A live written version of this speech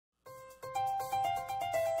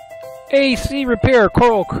AC Repair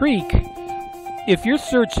Coral Creek. If you're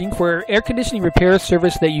searching for air conditioning repair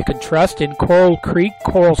service that you can trust in Coral Creek,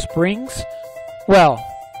 Coral Springs, well,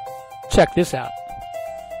 check this out.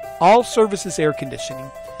 All Services Air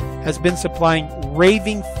Conditioning has been supplying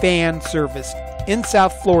Raving Fan Service in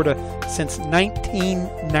South Florida since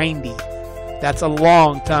 1990. That's a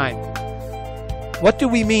long time. What do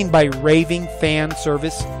we mean by Raving Fan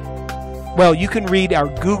Service? Well, you can read our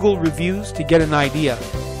Google reviews to get an idea.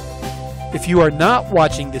 If you are not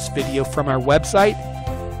watching this video from our website,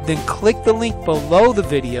 then click the link below the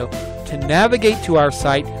video to navigate to our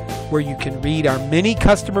site where you can read our many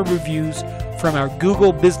customer reviews from our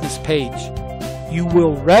Google business page. You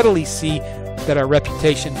will readily see that our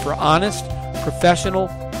reputation for honest, professional,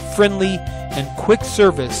 friendly, and quick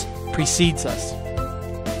service precedes us.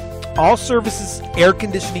 All Services Air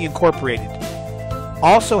Conditioning Incorporated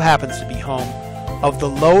also happens to be home of the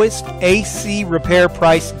lowest AC repair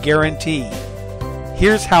price guarantee.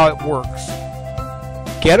 Here's how it works.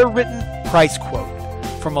 Get a written price quote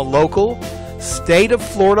from a local, state of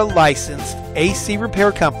Florida licensed AC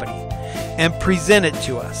repair company and present it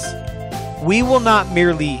to us. We will not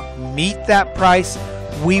merely meet that price,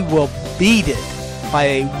 we will beat it by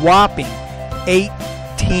a whopping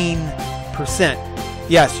 18%.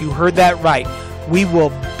 Yes, you heard that right. We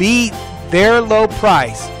will beat their low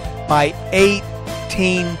price by 18%.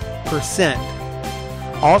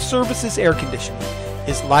 All Services Air Conditioning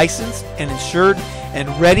is licensed and insured and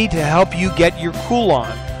ready to help you get your cool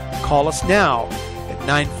on. Call us now at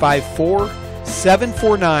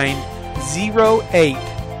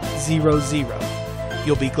 954-749-0800.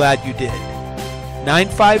 You'll be glad you did.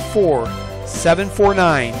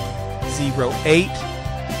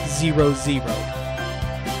 954-749-0800.